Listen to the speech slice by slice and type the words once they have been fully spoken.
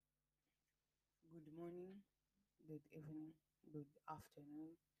morning, good evening, good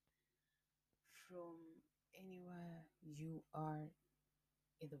afternoon from anywhere you are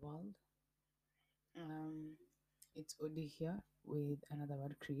in the world. Um, it's Odi here with another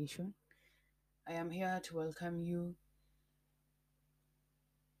word creation. I am here to welcome you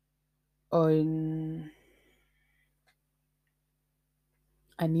on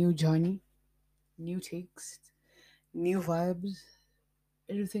a new journey, new takes, new vibes.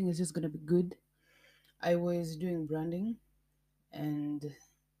 Everything is just gonna be good. I was doing branding, and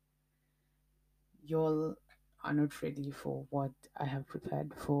y'all are not ready for what I have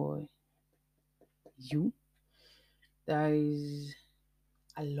prepared for you. There is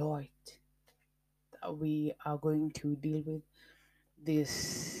a lot that we are going to deal with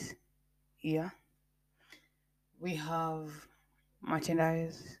this year. We have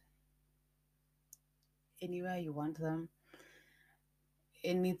merchandise anywhere you want them,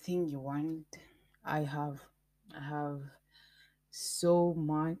 anything you want. I have I have so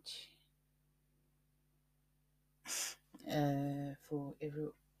much for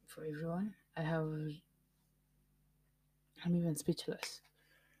everyone. I'm even speechless.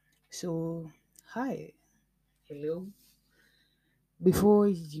 So hi, hello. Before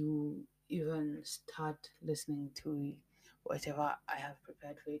you even start listening to whatever I have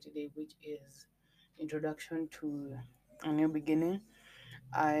prepared for you today, which is introduction to a new beginning,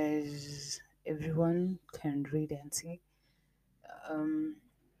 as everyone can read and see, um,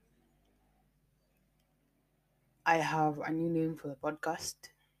 I have a new name for the podcast.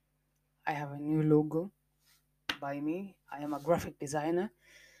 I have a new logo by me. I am a graphic designer,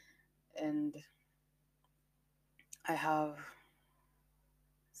 and I have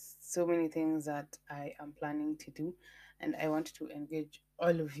so many things that I am planning to do, and I want to engage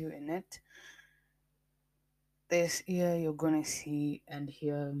all of you in it. This year, you're gonna see and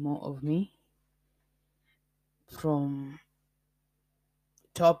hear more of me, from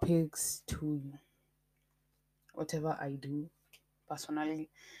topics to whatever I do personally,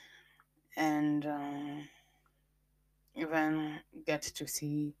 and even get to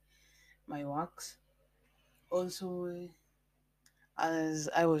see my works. Also, as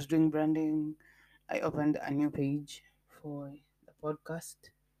I was doing branding, I opened a new page for the podcast.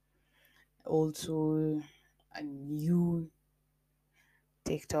 Also, a new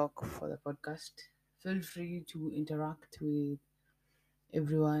TikTok for the podcast. Feel free to interact with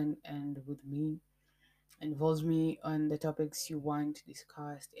everyone and with me. Involve me on the topics you want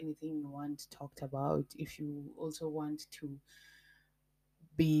discussed, anything you want talked about. If you also want to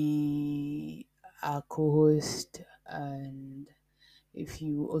be a co-host, and if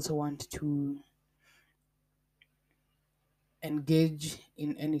you also want to engage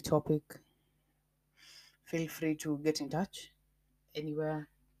in any topic, feel free to get in touch anywhere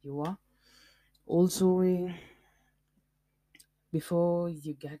you are. Also, before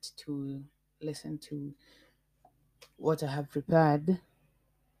you get to listen to what I have prepared,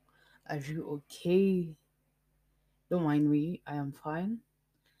 are you okay? Don't mind me, I am fine.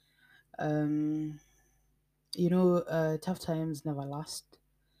 Um, Tough times never last.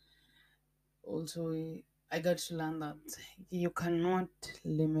 Also, I got to learn that you cannot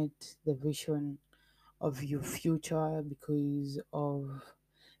limit the vision of your future because of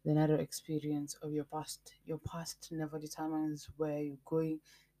the narrow experience of your past. Your past never determines where you're going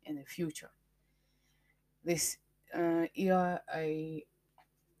in the future. This year, I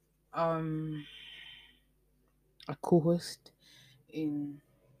am a co-host in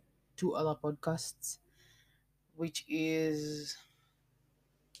two other podcasts, which is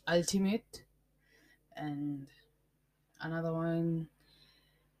Ultimate, and another one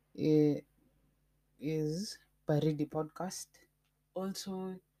i- is Baridi Podcast.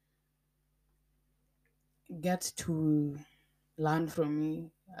 Also, get to learn from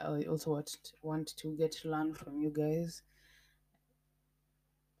me. I also want to get to learn from you guys.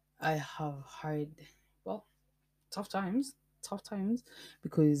 I have had, well, tough times, tough times,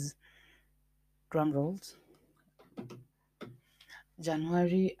 because drum rolls.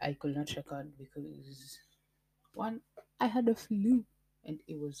 January, I could not record because one, I had a flu and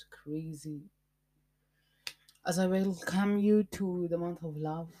it was crazy. As I welcome you to the month of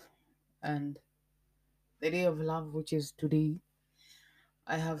love and the day of love, which is today,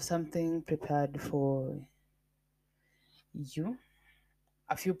 I have something prepared for you.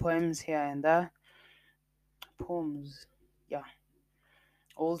 A few poems here and there. Poems, yeah.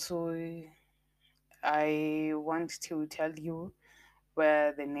 Also, I want to tell you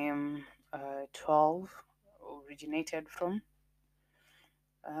where the name 12 originated from.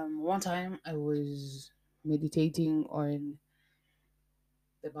 One time I was meditating on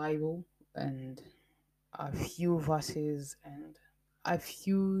the Bible, and a few verses and a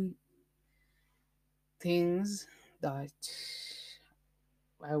few things that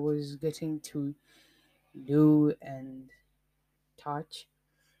I was getting to do and touch,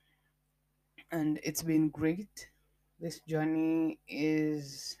 and it's been great. This journey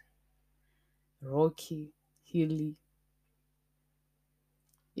is rocky, hilly,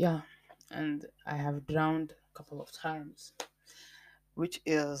 yeah, and I have drowned a couple of times, which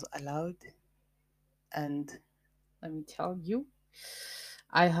is allowed. And let me tell you,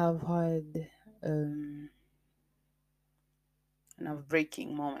 I have had an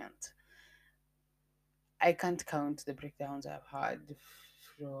breaking moment. I can't count the breakdowns I've had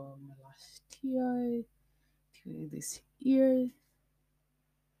from last year to this year,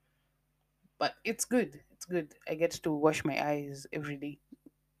 but it's good. It's good. I get to wash my eyes every day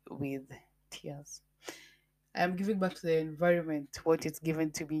with tears. I am giving back to the environment what it's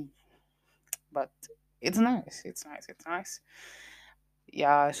given to me, but it's nice. It's nice. It's nice.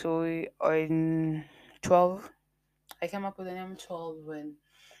 Yeah. So on 12, I came up with the name 12 when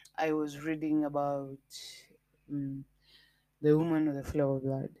I was reading about mm, the woman with the flow of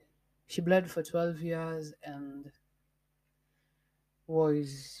blood. She bled for 12 years and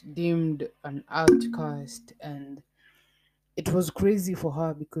was deemed an outcast, and it was crazy for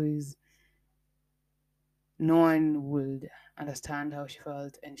her because no one would understand how she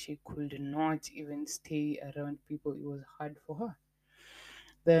felt, and she could not even stay around people. It was hard for her.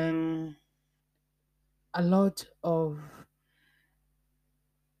 Then a lot of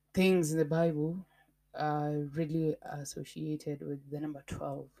things in the Bible are really associated with the number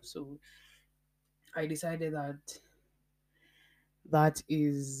 12. So I decided that that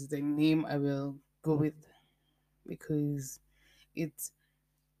is the name I will go with because it's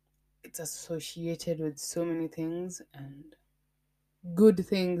it's associated with so many things and good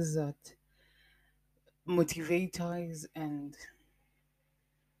things that motivate us and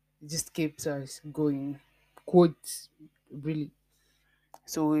just keeps us going. Quote, really.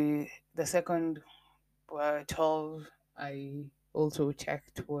 So the second 12 I also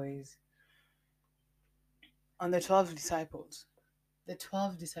checked was on the 12 disciples. The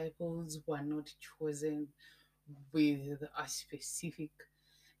 12 disciples were not chosen with a specific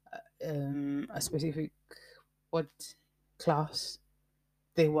what class.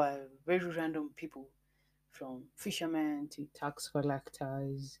 They were very random people, from fishermen to tax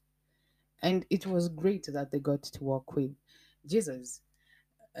collectors, and it was great that they got to work with Jesus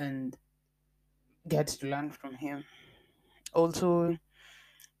and get to learn from him. Also,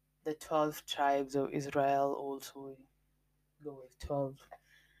 the 12 tribes of Israel also go with 12,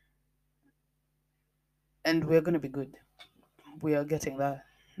 and we're going to be good. We are getting that.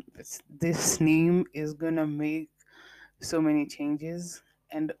 This name is going to make so many changes,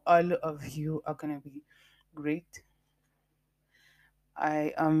 and all of you are going to be great.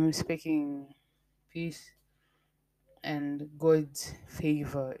 I am speaking peace and God's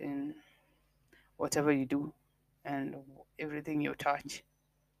favor in whatever you do and everything you touch.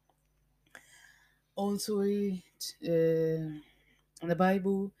 Also, in the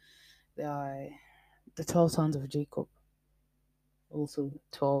Bible, there are the 12 sons of Jacob, also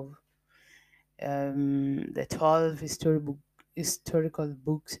 12. The 12 historical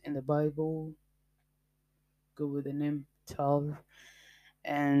books in the Bible go with the name 12.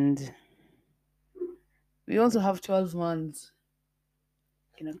 And we also have 12 months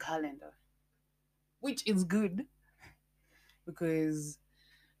in a calendar, which is good because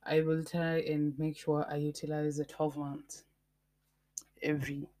I will try and make sure I utilize the 12 months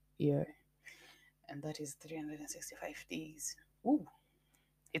every year. And that is 365 days. Ooh,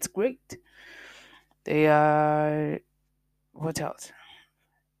 it's great. They are, what else?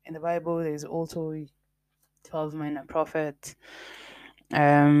 In the Bible, there's also 12 minor prophets.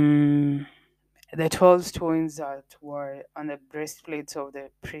 Um, the 12 stones that were on the breastplates of the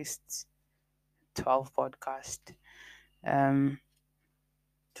priests, 12 podcast. Um,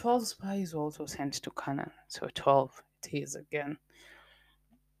 12 spies were also sent to Canaan, so 12 it is again.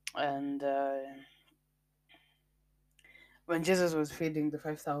 And when Jesus was feeding the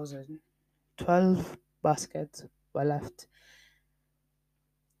 5,000, 12 baskets were left.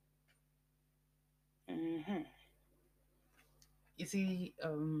 hmm You see,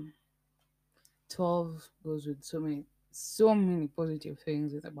 12 goes with so many positive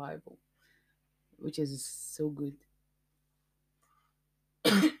things in the Bible, which is so good.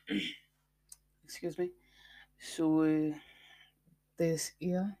 Excuse me. So this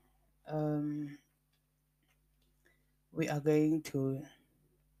year, um, we are going to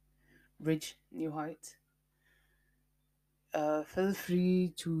reach new heights. Feel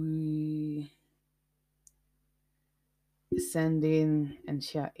free to send in and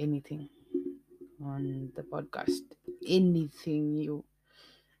share anything on the podcast. Anything you,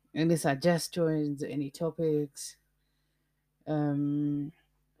 any suggestions, any topics, um,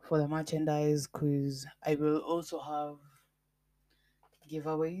 for the merchandise quiz. I will also have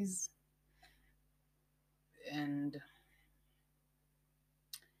giveaways, and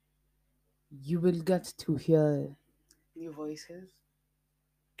you will get to hear new voices,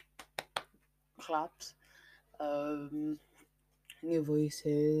 claps, um, new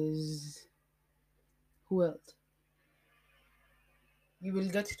voices. Who else? You will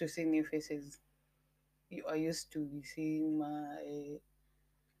get to see new faces. You are used to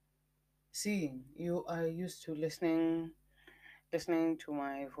you are used to listening to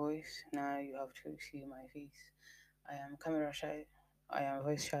my voice. Now you have to see my face. I am camera shy. I am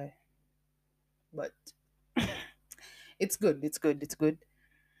voice shy. But it's good. It's good. It's good.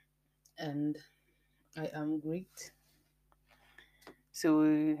 And I am great.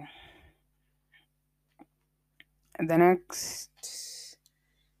 So the next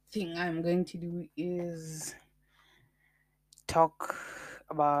thing I'm going to do is talk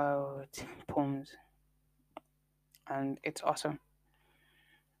about poems, and it's awesome.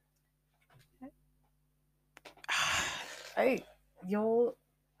 Hey, y'all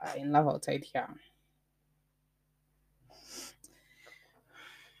are in love outside here.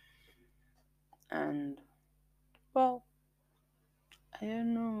 And, well, I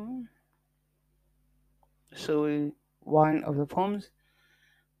don't know. So, one of the poems,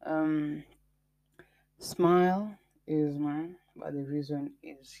 um, smile is mine, but the reason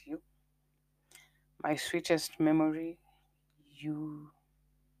is you. My sweetest memory, you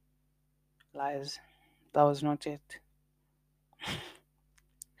lies. That was not it.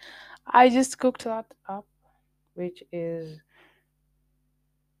 I just cooked that up, which is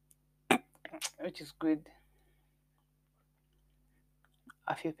which is good.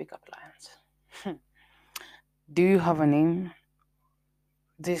 A few pickup lines. Do you have a name?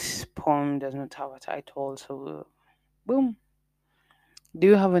 This poem does not have a title, so boom. Do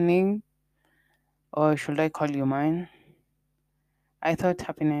you have a name, or should I call you mine? I thought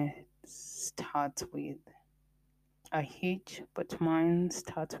happiness starts with a hitch, but mine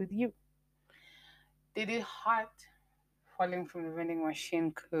starts with you. Did it hurt falling from the vending machine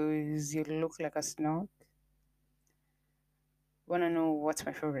because you look like a snob? Wanna know what's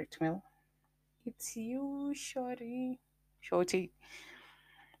my favorite meal? It's you, shorty. Shorty.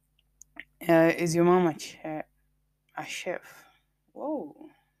 Is your mom a chef? Whoa,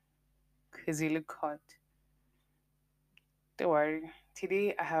 because you look hot. Don't worry.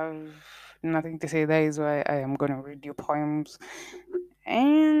 Today I have nothing to say. That is why I am gonna read you poems.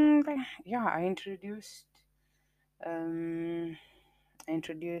 And yeah, um I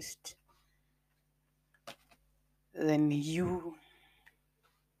introduced the new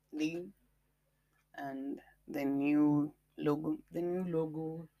name and the new logo. The new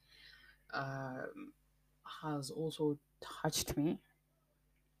logo um has also touched me,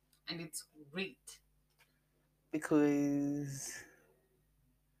 and it's great because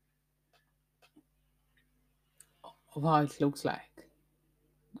of how it looks like.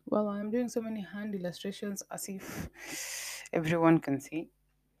 Well, I'm doing so many hand illustrations as if everyone can see,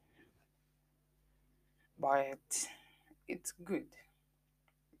 but it's good.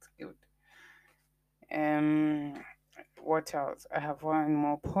 It's good. Um, what else? I have one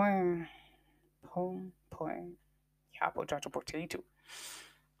more poem. Poem. Yeah, potato, potato.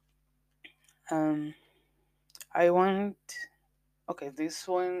 Um, I want. Okay, this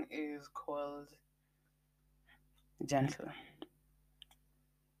one is called Gentle,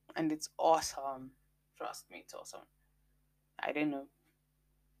 and it's awesome. Trust me, it's awesome. I don't know.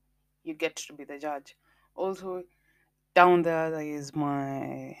 You get to be the judge. Also, down there is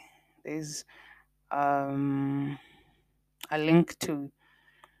there's um a link to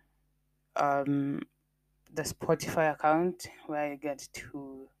um the Spotify account where you get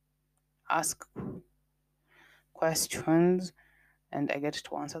to ask questions and I get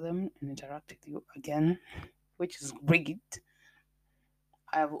to answer them and interact with you again, which is great.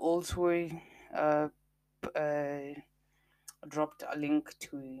 I have also uh, uh, dropped a link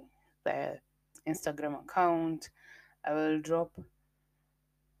to the Instagram account. I will drop.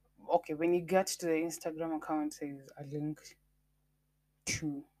 Okay, when you get to the Instagram account, there's a link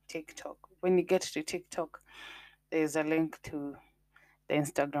to TikTok. When you get to TikTok, there's a link to the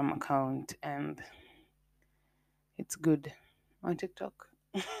Instagram account, and it's good on TikTok.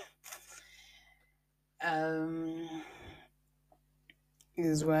 um,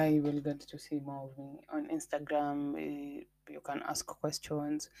 is where you will get to see more of me on Instagram. You can ask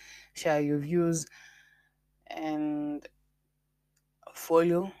questions, share your views, and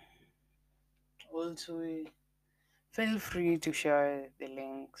follow. Also, feel free to share the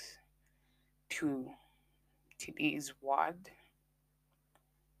links to today's word.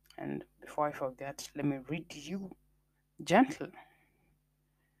 And before I forget, let me read you gentle.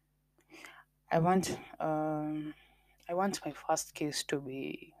 I want um I want my first kiss to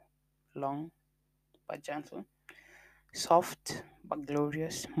be long but gentle, soft but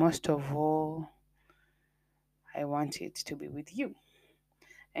glorious. Most of all, I want it to be with you.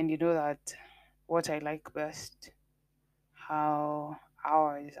 And you know that what I like best, how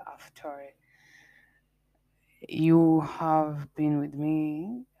hours after you have been with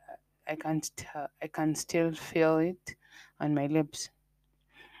me, I can still feel it on my lips.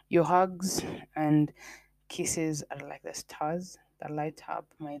 Your hugs and kisses are like the stars that light up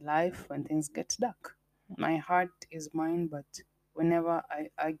my life when things get dark. My heart is mine, but whenever I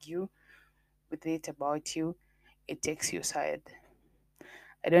argue with it about you, it takes your side.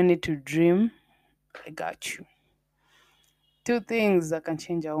 I don't need to dream, I got you. Two things that can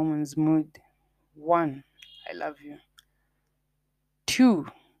change a woman's mood. One, I love you. Two,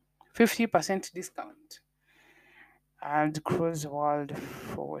 50% discount. I'd cross the world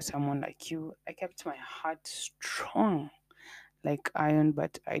for someone like you. I kept my heart strong like iron,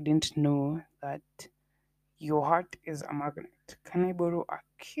 but I didn't know that your heart is a magnet. Can I borrow a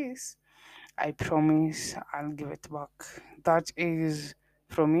kiss? I promise I'll give it back. That is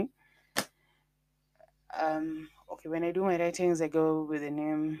from me. Okay, when I do my writings, I go with the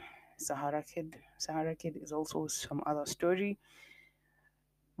name Sahara Kid. Sahara Kid is also some other story,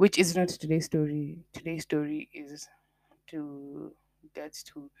 which is not today's story. Today's story is to get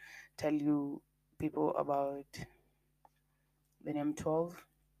to tell you people about the name 12,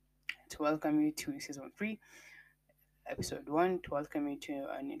 to welcome you to season 3, episode 1, to welcome you to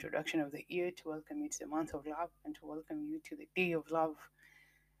an introduction of the year, to welcome you to the month of love, and to welcome you to the day of love,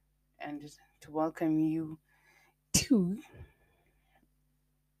 and to welcome you to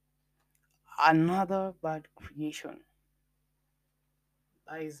another bad creation.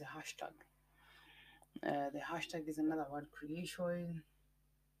 That is the hashtag. The hashtag is another word creation.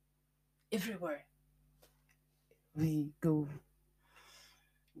 Everywhere we go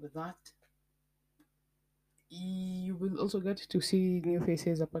with that, you will also get to see new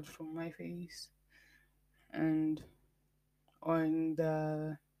faces apart from my face. And on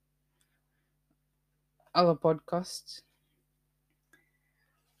the other podcasts,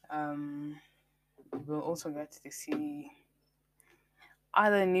 um, you will also get to see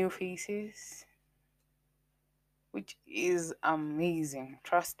other new faces, which is amazing.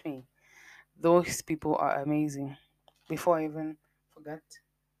 Trust me, those people are amazing. Before I even forget,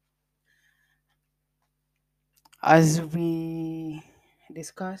 as we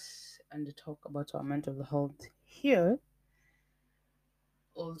discuss and talk about our mental health here,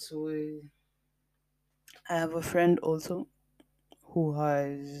 also, I have a friend also who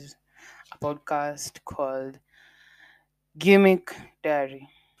has a podcast called Gimmick Diary.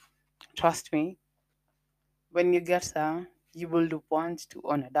 Trust me, when you get there, you will want to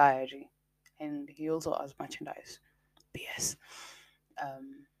own a diary. And he also has merchandise. PS.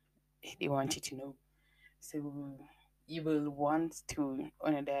 Um, they want you to know. So you will want to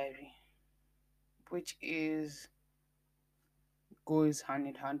own a diary, which is goes hand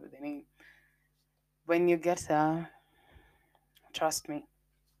in hand with the name. When you get there, trust me,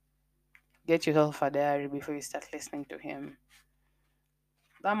 get yourself a diary before you start listening to him.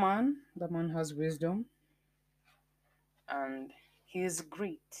 That man has wisdom and he is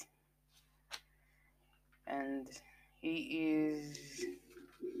great. And he is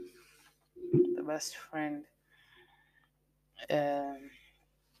the best friend um,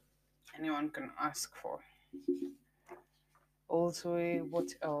 anyone can ask for. Also, what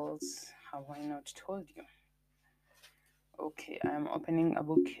else have I not told you? Okay, I'm opening a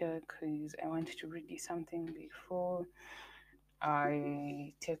book here because I want to read you something before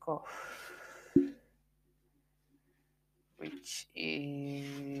I take off, which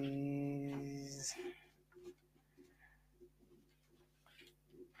is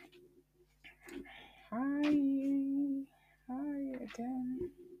hi, hi again.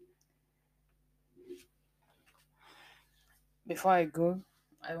 Before I go,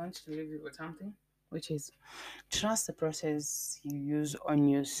 I want to leave you with something, which is trust the process you use on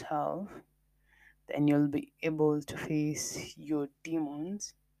yourself, then you'll be able to face your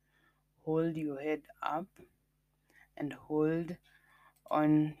demons. Hold your head up and hold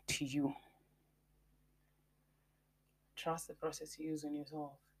on to you. Trust the process you use on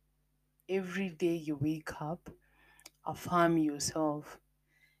yourself. Every day you wake up, affirm yourself.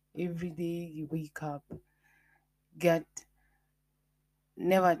 Every day you wake up, get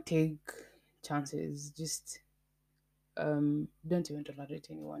Never take chances. Just don't even tolerate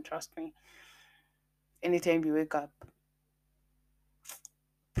anyone. Trust me. Anytime you wake up,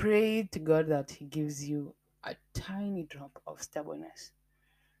 pray to God that He gives you a tiny drop of stubbornness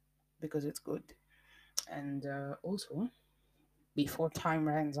because it's good. And also, before time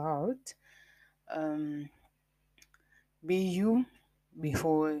runs out, um, be you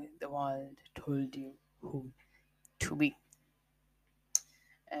before the world told you who to be.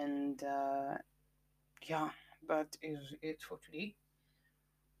 And yeah, that is it for today.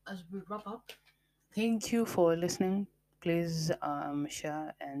 As we wrap up, thank you for listening. Please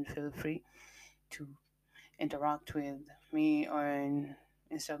share and feel free to interact with me on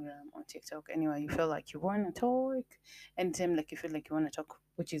Instagram, on TikTok, anywhere you feel like you want to talk, anytime like you feel like you want to talk,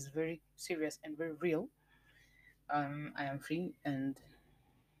 which is very serious and very real. I am free, and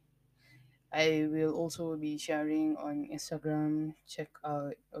I will also be sharing on Instagram. Check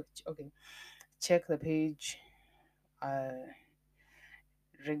out, okay, check the page uh,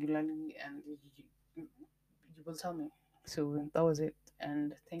 regularly, and you will tell me. So that was it,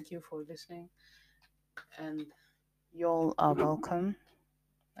 and thank you for listening, and y'all are welcome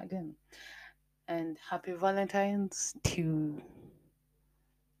again. And happy Valentine's to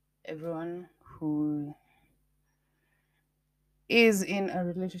everyone who is in a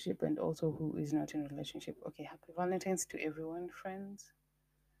relationship and also who is not in a relationship. Okay, happy Valentine's to everyone, friends.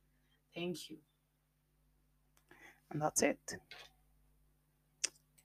 Thank you. And that's it.